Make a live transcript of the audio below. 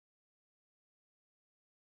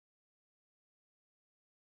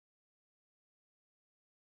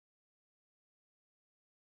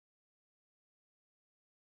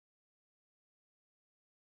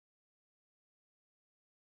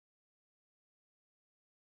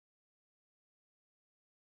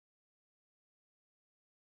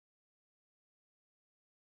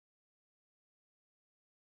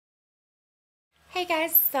Hey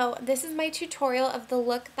guys, so this is my tutorial of the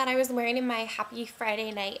look that I was wearing in my Happy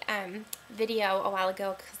Friday Night video a while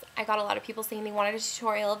ago because I got a lot of people saying they wanted a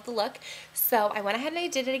tutorial of the look. So I went ahead and I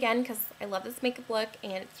did it again because I love this makeup look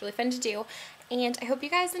and it's really fun to do. And I hope you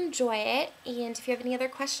guys enjoy it. And if you have any other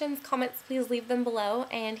questions, comments, please leave them below.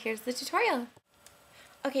 And here's the tutorial.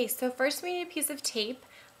 Okay, so first we need a piece of tape.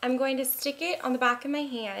 I'm going to stick it on the back of my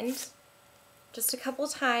hand just a couple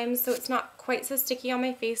times so it's not quite so sticky on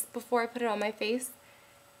my face before I put it on my face.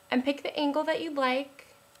 And pick the angle that you'd like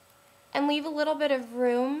and leave a little bit of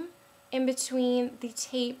room in between the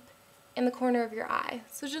tape and the corner of your eye.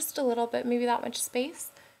 So just a little bit, maybe that much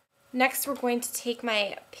space. Next we're going to take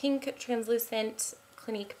my pink translucent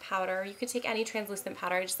Clinique powder. You could take any translucent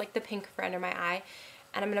powder, I just like the pink for under my eye.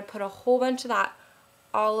 And I'm going to put a whole bunch of that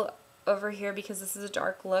all over here because this is a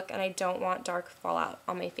dark look and I don't want dark fallout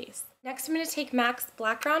on my face. Next I'm going to take MAC's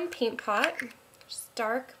Black Round Paint Pot, just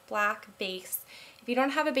dark black base. If you don't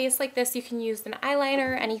have a base like this, you can use an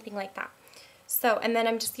eyeliner or anything like that. So, and then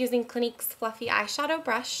I'm just using Clinique's Fluffy Eyeshadow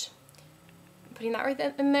Brush. I'm putting that right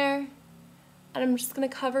in there, and I'm just going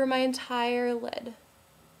to cover my entire lid.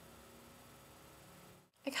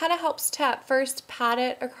 It kind of helps to at first pat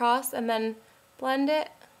it across and then blend it.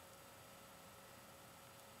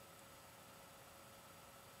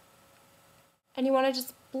 And you want to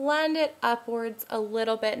just blend it upwards a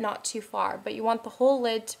little bit, not too far, but you want the whole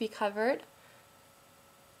lid to be covered.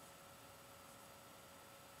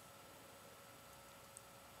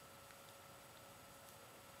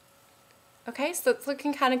 Okay, so it's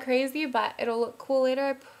looking kind of crazy, but it'll look cool later,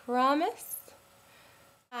 I promise.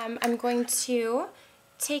 I'm going to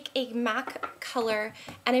take a MAC color,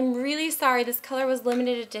 and I'm really sorry, this color was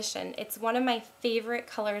limited edition. It's one of my favorite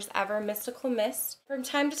colors ever, Mystical Mist. From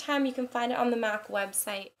time to time you can find it on the MAC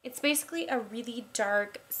website. It's basically a really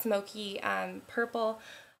dark, smoky purple.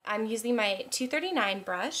 I'm using my 239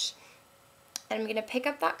 brush, and I'm going to pick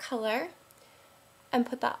up that color and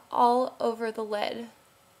put that all over the lid.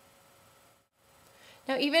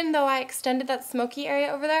 Now even though I extended that smoky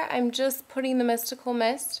area over there, I'm just putting the Mystical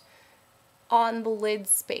Mist on the lid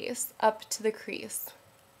space up to the crease,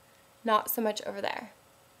 not so much over there.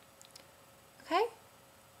 Okay,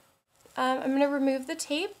 I'm going to remove the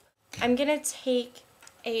tape. I'm going to take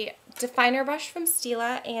a definer brush from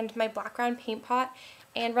Stila and my Black Round Paint Pot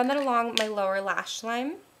and run that along my lower lash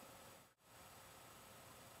line.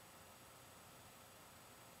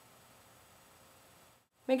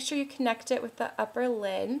 Make sure you connect it with the upper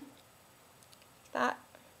lid, like that.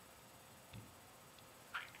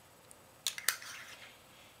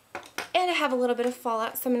 And I have a little bit of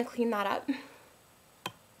fallout, so I'm going to clean that up.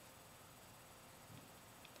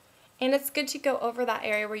 And it's good to go over that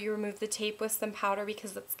area where you remove the tape with some powder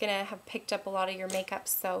because it's going to have picked up a lot of your makeup,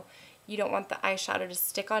 so you don't want the eyeshadow to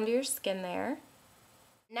stick onto your skin there.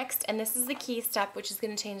 Next, and this is the key step, which is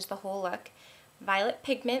going to change the whole look, Violet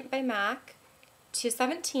Pigment by MAC,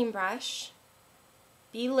 217 brush.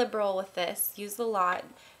 Be liberal with this, use a lot.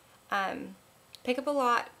 Pick up a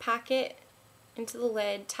lot, pack it into the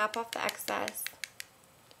lid, tap off the excess,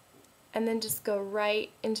 and then just go right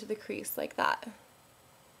into the crease like that.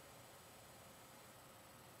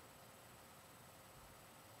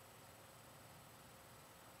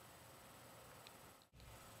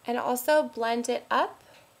 And also blend it up.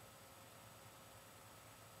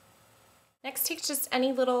 Next, take just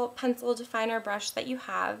any little pencil definer brush that you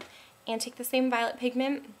have and take the same violet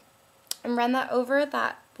pigment and run that over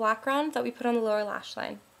that black round that we put on the lower lash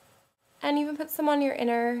line. And even put some on your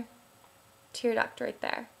inner tear duct right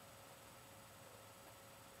there.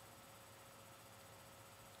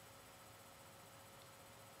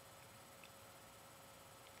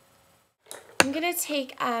 I'm going to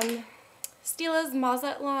take Stila's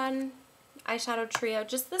Mazatlan eyeshadow trio,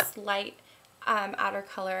 just this light outer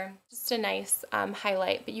color, just a nice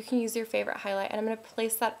highlight, but you can use your favorite highlight, and I'm going to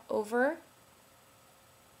place that over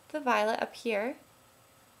the violet up here.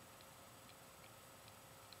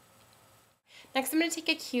 Next I'm going to take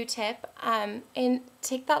a Q-tip and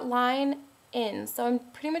take that line in, so I'm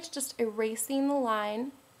pretty much just erasing the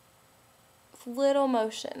line with little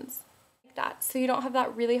motions like that, so you don't have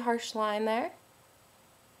that really harsh line there.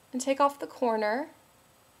 And take off the corner.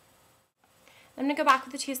 I'm going to go back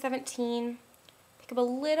with the 217, pick up a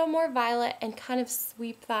little more violet and kind of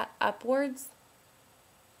sweep that upwards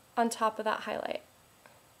on top of that highlight.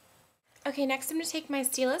 Okay, next I'm going to take my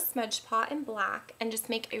Stila Smudge Pot in black and just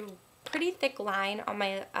make a pretty thick line on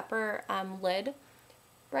my upper lid,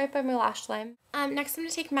 right by my lash line. Next I'm going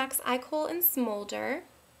to take MAC's Eye Kohl in Smolder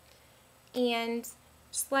and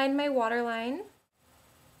just line my waterline.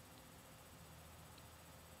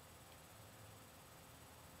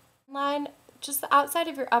 Line just the outside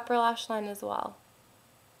of your upper lash line as well.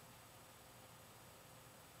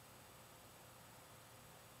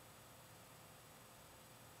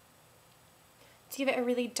 To give it a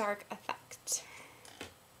really dark effect.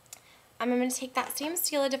 I'm going to take that same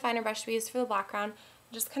Stila definer brush we used for the background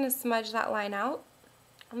and just kind of smudge that line out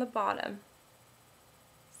on the bottom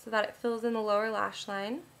so that it fills in the lower lash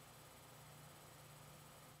line.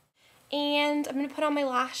 And I'm going to put on my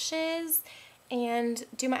lashes and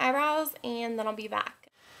do my eyebrows, and then I'll be back.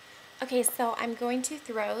 Okay, so I'm going to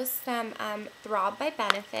throw some Throb by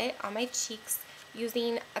Benefit on my cheeks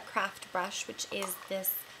using a craft brush, which is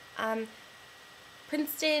this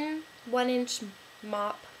Princeton 1-inch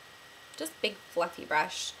mop, just big fluffy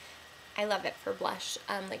brush. I love it for blush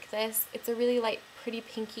like this. It's a really light, pretty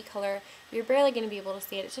pinky color. You're barely going to be able to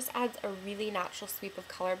see it. It just adds a really natural sweep of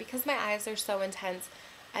color. Because my eyes are so intense,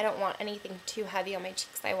 I don't want anything too heavy on my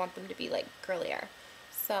cheeks. I want them to be like girlier.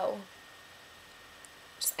 So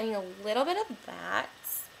just adding a little bit of that.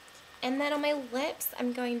 And then on my lips,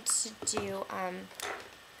 I'm going to do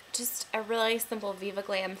just a really simple Viva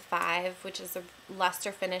Glam 5, which is a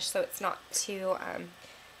luster finish, so it's not too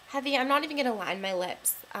heavy. I'm not even going to line my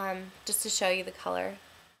lips, just to show you the color.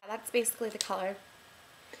 That's basically the color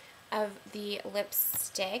of the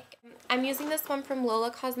lipstick. I'm using this one from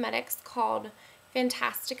Lola Cosmetics called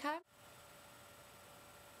Fantastica.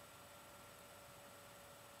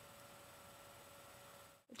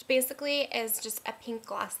 Which basically is just a pink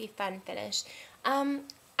glossy fun finish.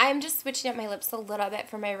 I'm just switching up my lips a little bit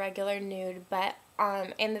from my regular nude, but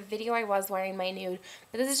in the video I was wearing my nude,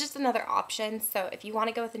 but this is just another option. So if you want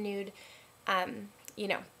to go with a nude, you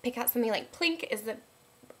know, pick out something like Plink is an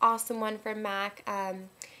awesome one from MAC.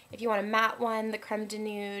 If you want a matte one, the Creme de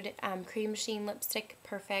Nude Cream Sheen lipstick,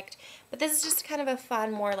 perfect. But this is just kind of a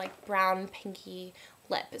fun, more like brown, pinky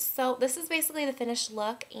lip. So this is basically the finished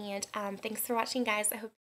look, and thanks for watching, guys. I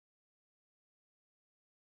hope